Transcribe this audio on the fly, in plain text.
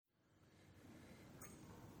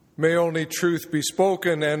May only truth be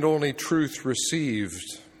spoken and only truth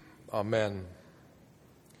received. Amen.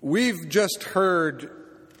 We've just heard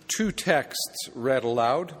two texts read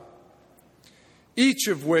aloud, each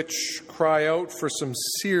of which cry out for some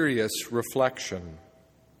serious reflection.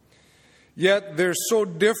 Yet they're so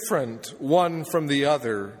different one from the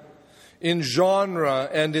other in genre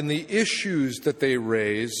and in the issues that they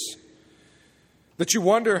raise that you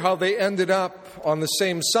wonder how they ended up on the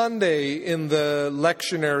same Sunday in the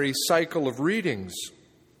lectionary cycle of readings.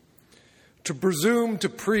 To presume to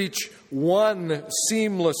preach one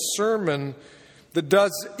seamless sermon that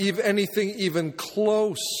does anything even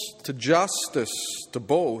close to justice to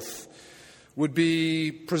both would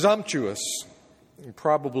be presumptuous and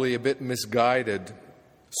probably a bit misguided.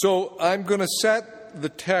 So I'm going to set the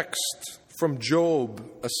text from Job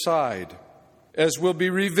aside, as we'll be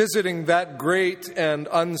revisiting that great and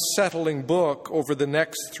unsettling book over the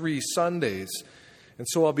next 3 Sundays. And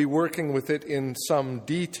so I'll be working with it in some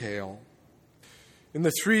detail. In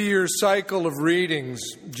the 3-year cycle of readings,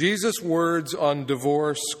 Jesus' words on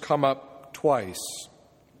divorce come up twice.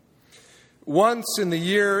 Once in the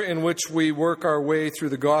year in which we work our way through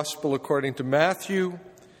the Gospel according to Matthew,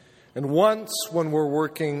 and once when we're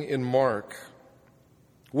working in Mark.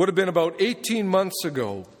 It would have been about 18 months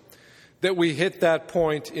ago that we hit that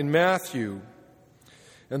point in Matthew.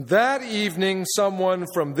 And that evening, someone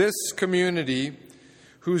from this community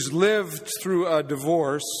who's lived through a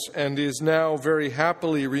divorce and is now very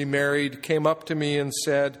happily remarried came up to me and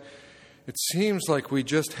said, "It seems like we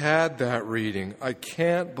just had that reading. I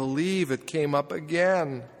can't believe it came up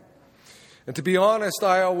again." And to be honest,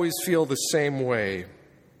 I always feel the same way.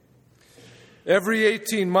 Every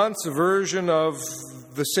 18 months, a version of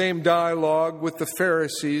the same dialogue with the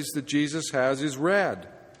Pharisees that Jesus has is read.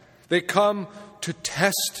 They come to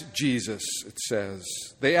test Jesus, it says.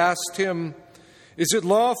 They asked him, "Is it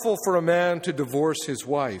lawful for a man to divorce his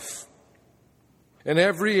wife?" And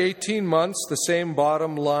every 18 months, the same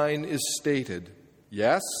bottom line is stated.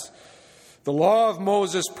 Yes, the law of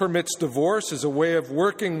Moses permits divorce as a way of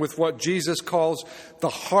working with what Jesus calls the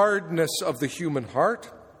hardness of the human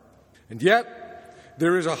heart. And yet,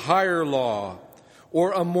 there is a higher law,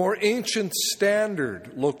 or a more ancient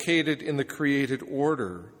standard located in the created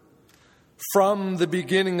order. From the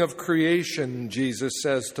beginning of creation, Jesus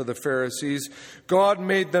says to the Pharisees, God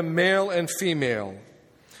made them male and female.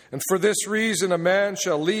 And for this reason, a man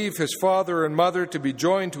shall leave his father and mother to be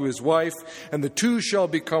joined to his wife, and the two shall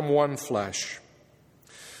become one flesh.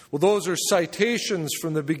 Well, those are citations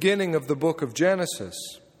from the beginning of the book of Genesis,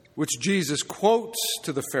 which Jesus quotes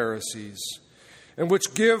to the Pharisees, and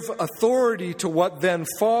which give authority to what then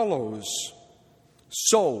follows.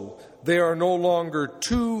 So, they are no longer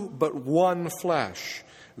two, but one flesh.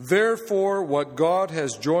 Therefore, what God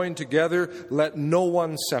has joined together, let no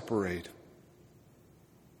one separate.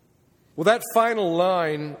 Well, that final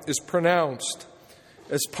line is pronounced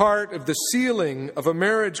as part of the sealing of a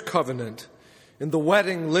marriage covenant in the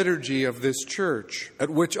wedding liturgy of this church, at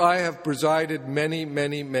which I have presided many,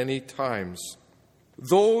 many, many times.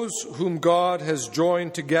 Those whom God has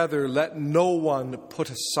joined together, let no one put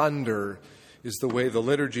asunder, is the way the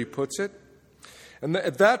liturgy puts it. And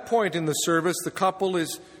at that point in the service, the couple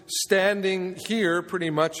is standing here pretty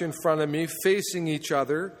much in front of me, facing each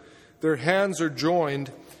other. Their hands are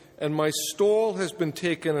joined, and my stole has been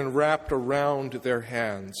taken and wrapped around their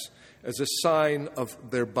hands as a sign of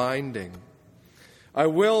their binding. I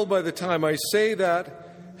will, by the time I say that,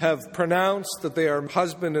 have pronounced that they are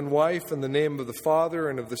husband and wife in the name of the Father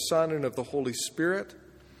and of the Son and of the Holy Spirit.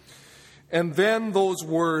 And then those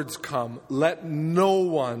words come, let no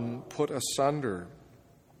one put asunder.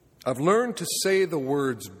 I've learned to say the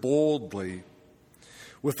words boldly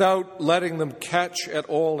without letting them catch at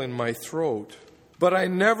all in my throat. But I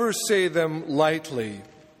never say them lightly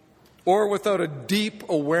or without a deep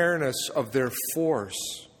awareness of their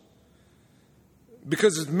force.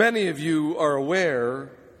 Because as many of you are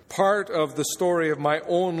aware, part of the story of my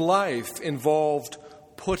own life involved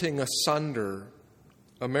putting asunder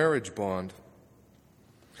a marriage bond.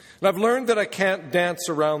 And I've learned that I can't dance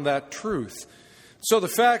around that truth. So the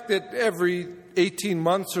fact that every 18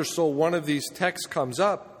 months or so one of these texts comes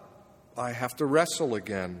up, I have to wrestle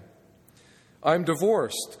again. I'm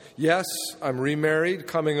divorced. Yes, I'm remarried,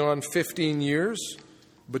 coming on 15 years,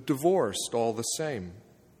 but divorced all the same.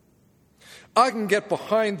 I can get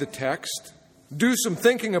behind the text, do some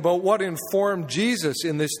thinking about what informed Jesus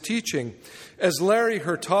in this teaching. As Larry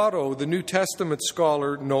Hurtado, the New Testament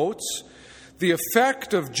scholar, notes, the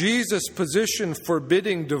effect of Jesus' position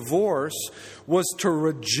forbidding divorce was to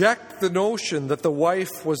reject the notion that the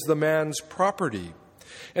wife was the man's property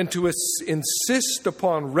and to insist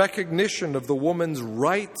upon recognition of the woman's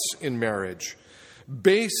rights in marriage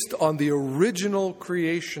based on the original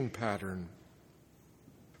creation pattern.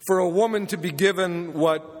 For a woman to be given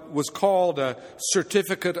what was called a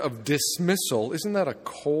certificate of dismissal, isn't that a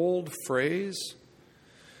cold phrase?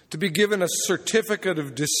 To be given a certificate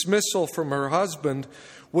of dismissal from her husband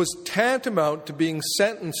was tantamount to being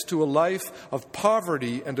sentenced to a life of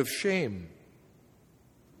poverty and of shame.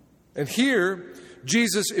 And here,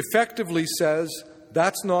 Jesus effectively says,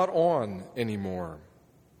 that's not on anymore.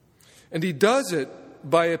 And he does it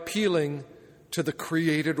by appealing to the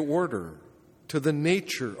created order, to the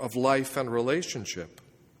nature of life and relationship.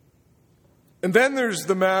 And then there's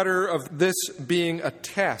the matter of this being a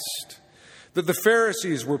test that the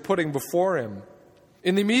Pharisees were putting before him.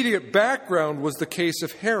 In the immediate background was the case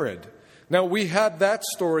of Herod. Now, we had that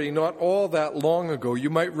story not all that long ago. You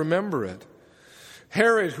might remember it.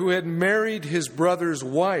 Herod, who had married his brother's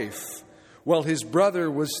wife while his brother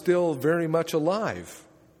was still very much alive.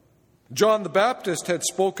 John the Baptist had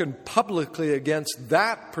spoken publicly against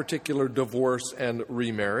that particular divorce and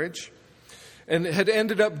remarriage and had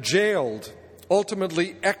ended up jailed,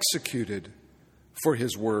 ultimately executed for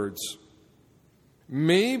his words.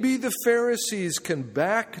 Maybe the Pharisees can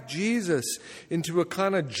back Jesus into a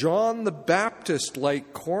kind of John the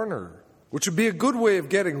Baptist-like corner, which would be a good way of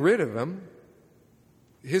getting rid of him.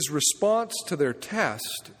 His response to their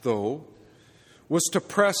test, though, was to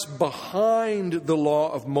press behind the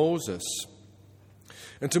law of Moses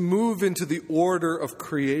and to move into the order of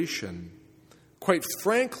creation. Quite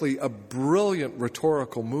frankly, a brilliant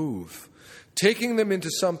rhetorical move, taking them into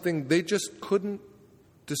something they just couldn't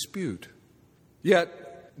dispute.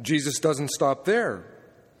 Yet, Jesus doesn't stop there.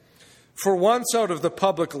 For once out of the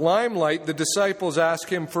public limelight, the disciples ask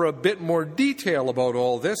him for a bit more detail about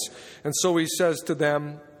all this. And so he says to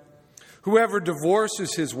them, "Whoever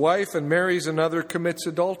divorces his wife and marries another commits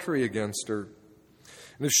adultery against her.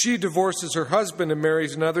 And if she divorces her husband and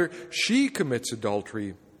marries another, she commits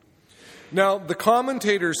adultery." Now, the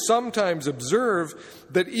commentators sometimes observe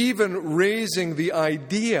that even raising the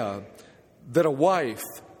idea that a wife,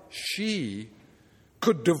 she,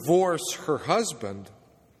 could divorce her husband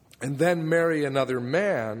and then marry another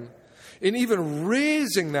man, in even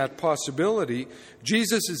raising that possibility,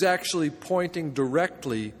 Jesus is actually pointing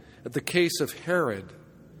directly at the case of Herod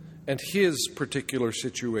and his particular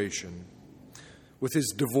situation with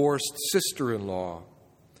his divorced sister-in-law.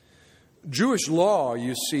 Jewish law,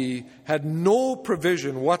 you see, had no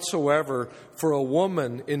provision whatsoever for a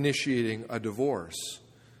woman initiating a divorce.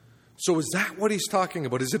 So is that what he's talking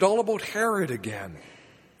about? Is it all about Herod again?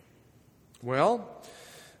 Well,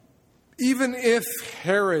 even if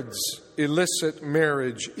Herod's illicit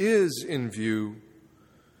marriage is in view,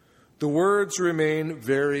 the words remain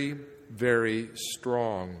very, very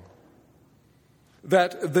strong.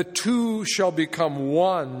 That the two shall become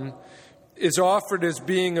one is offered as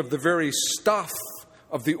being of the very stuff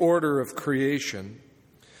of the order of creation,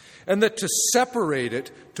 and that to separate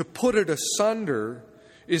it, to put it asunder,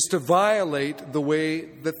 is to violate the way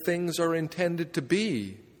that things are intended to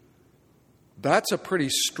be. That's a pretty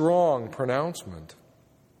strong pronouncement.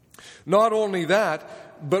 Not only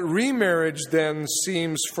that, but remarriage then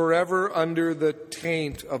seems forever under the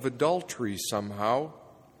taint of adultery somehow.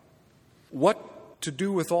 What to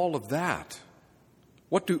do with all of that?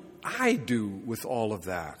 What do I do with all of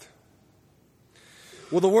that?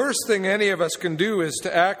 Well, the worst thing any of us can do is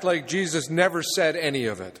to act like Jesus never said any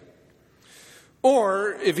of it.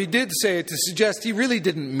 Or, if he did say it, to suggest he really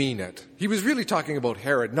didn't mean it. He was really talking about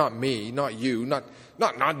Herod, not me, not you,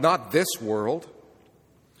 not this world.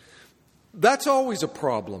 That's always a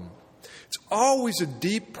problem. It's always a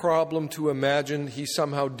deep problem to imagine he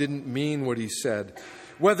somehow didn't mean what he said.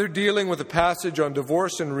 Whether dealing with a passage on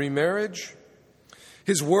divorce and remarriage,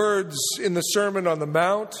 his words in the Sermon on the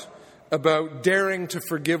Mount about daring to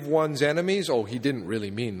forgive one's enemies, he didn't really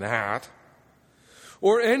mean that.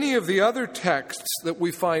 Or any of the other texts that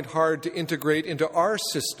we find hard to integrate into our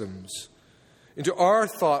systems, into our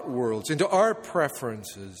thought worlds, into our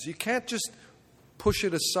preferences. You can't just push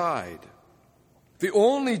it aside. The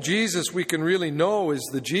only Jesus we can really know is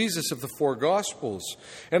the Jesus of the four Gospels.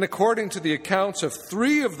 And according to the accounts of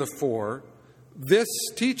 3 of the 4, this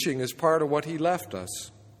teaching is part of what he left us.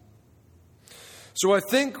 So I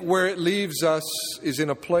think where it leaves us is in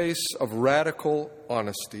a place of radical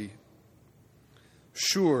honesty.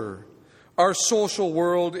 Sure, our social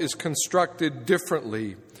world is constructed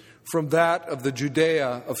differently from that of the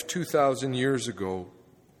Judea of 2,000 years ago.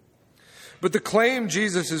 But the claim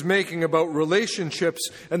Jesus is making about relationships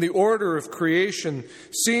and the order of creation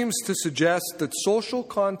seems to suggest that social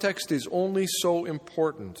context is only so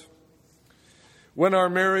important. When our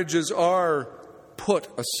marriages are put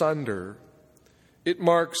asunder, it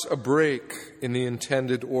marks a break in the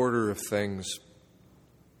intended order of things.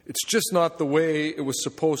 It's just not the way it was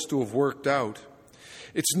supposed to have worked out.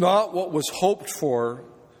 It's not what was hoped for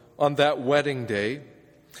on that wedding day.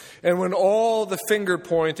 And when all the finger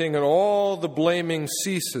pointing and all the blaming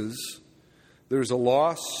ceases, there's a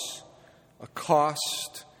loss, a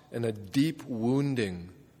cost, and a deep wounding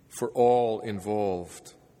for all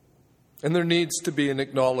involved. And there needs to be an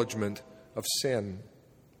acknowledgement of sin.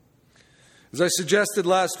 As I suggested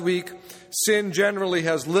last week, sin generally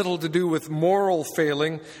has little to do with moral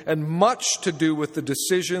failing and much to do with the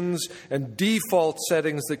decisions and default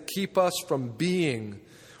settings that keep us from being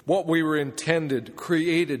what we were intended,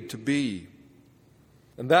 created to be.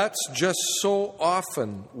 And that's just so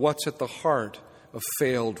often what's at the heart of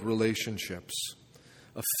failed relationships,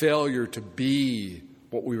 a failure to be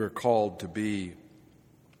what we were called to be.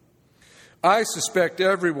 I suspect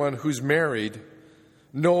everyone who's married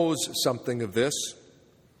knows something of this.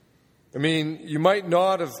 I mean, you might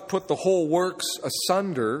not have put the whole works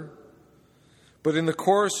asunder, but in the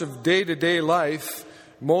course of day-to-day life,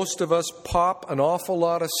 most of us pop an awful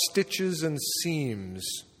lot of stitches and seams.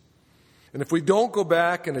 And if we don't go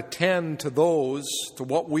back and attend to those, to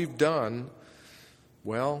what we've done,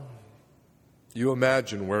 well, you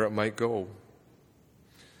imagine where it might go.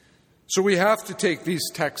 So we have to take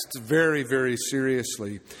these texts very, very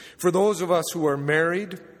seriously. For those of us who are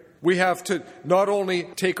married, we have to not only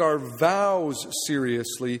take our vows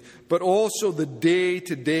seriously, but also the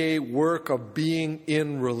day-to-day work of being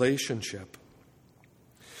in relationship.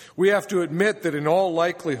 We have to admit that in all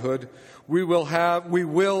likelihood, we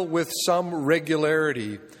will with some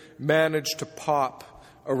regularity manage to pop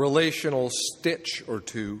a relational stitch or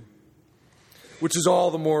two, which is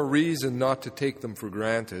all the more reason not to take them for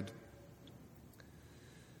granted.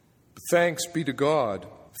 But thanks be to God.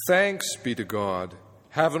 Thanks be to God.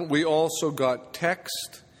 Haven't we also got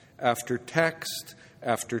text after text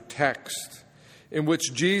after text in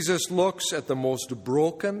which Jesus looks at the most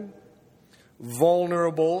broken,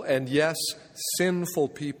 vulnerable, and yes, sinful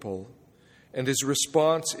people, and his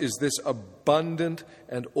response is this abundant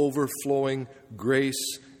and overflowing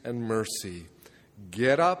grace and mercy.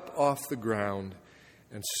 Get up off the ground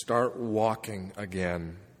and start walking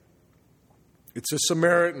again. It's a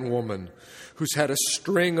Samaritan woman who's had a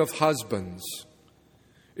string of husbands.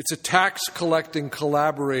 It's a tax-collecting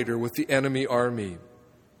collaborator with the enemy army.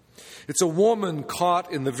 It's a woman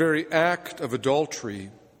caught in the very act of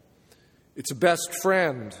adultery. It's a best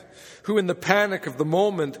friend who, in the panic of the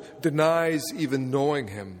moment, denies even knowing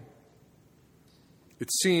him. It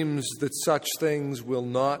seems that such things will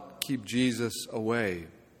not keep Jesus away,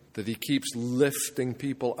 that he keeps lifting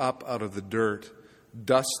people up out of the dirt,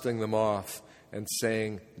 dusting them off, and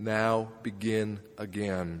saying, "Now begin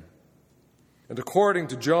again." And according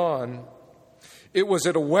to John, it was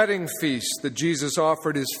at a wedding feast that Jesus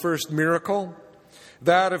offered his first miracle,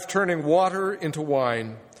 that of turning water into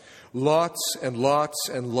wine. Lots and lots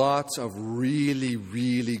and lots of really,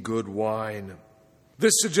 really good wine.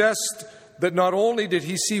 This suggests that not only did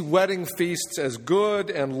he see wedding feasts as good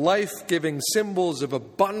and life-giving symbols of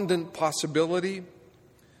abundant possibility,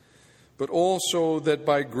 but also that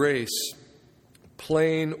by grace,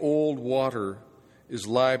 plain old water is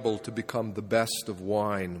liable to become the best of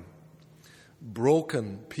wine.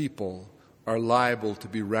 Broken people are liable to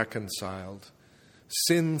be reconciled.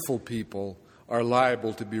 Sinful people are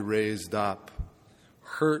liable to be raised up.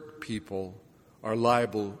 Hurt people are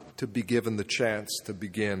liable to be given the chance to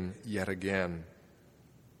begin yet again.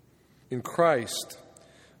 In Christ,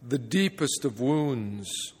 the deepest of wounds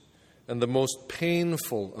and the most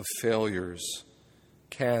painful of failures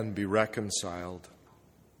can be reconciled.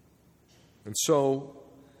 And so,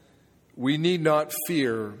 we need not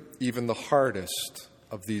fear even the hardest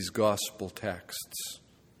of these gospel texts.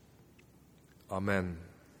 Amen.